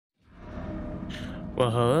Well,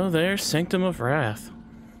 hello there, Sanctum of Wrath.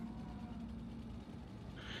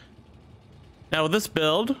 Now with this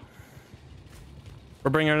build, we're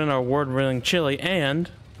bringing in our award-winning chili and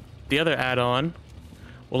the other add-on.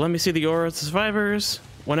 Well, let me see the aura of the survivors.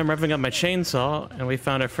 When I'm revving up my chainsaw, and we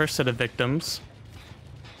found our first set of victims.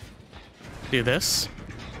 Do this.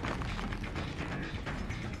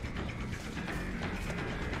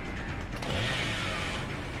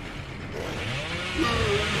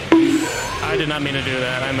 I did not mean to do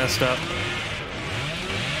that. I messed up.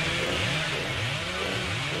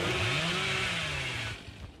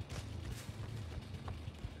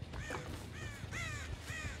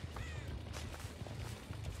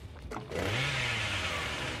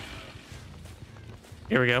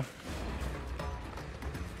 Here we go.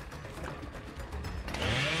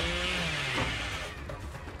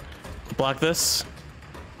 Block this.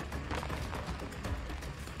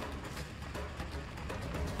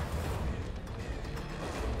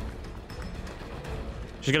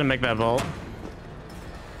 She's gonna make that vault.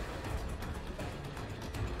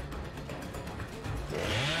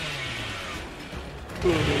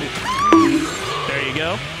 There you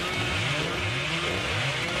go.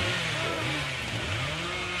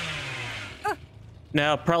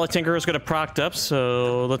 Now, Prowler Tinkerer is gonna proct up,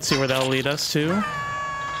 so let's see where that'll lead us to.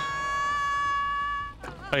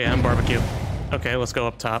 Oh yeah, I'm barbecue. Okay, let's go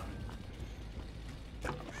up top.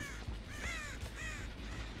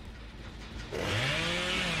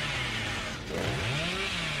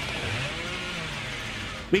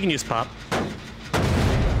 We can use pop.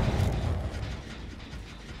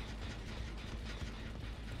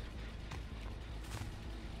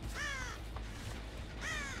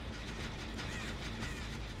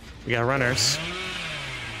 We got runners.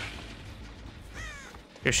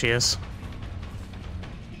 Here she is.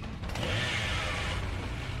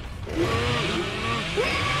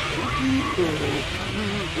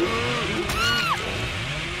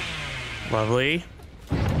 Lovely.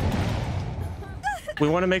 We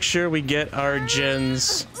want to make sure we get our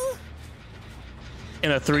gens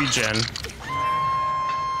in a 3-gen.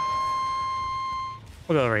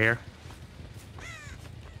 We'll go over here.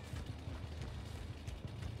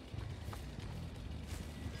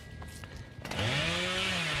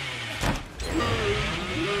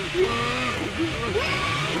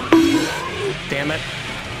 Damn it.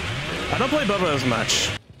 I don't play Bubba as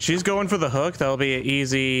much. She's going for the hook. That'll be an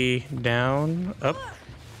easy down. Up.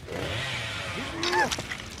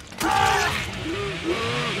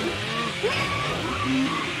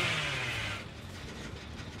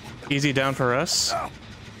 Easy down for us.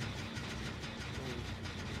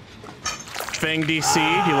 Fang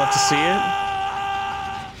DC'd. You love to see it.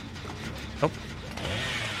 Oh.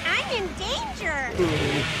 I'm in danger.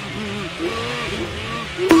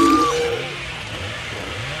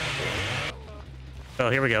 Oh,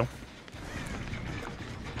 here we go.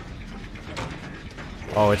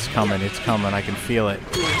 Oh, it's coming. It's coming. I can feel it.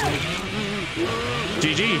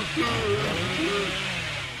 GG.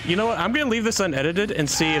 You know what? I'm gonna leave this unedited and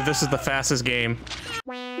see if this is the fastest game.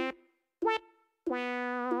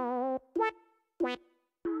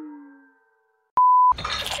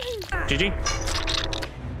 GG.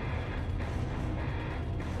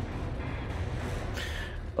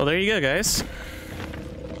 Well, there you go, guys.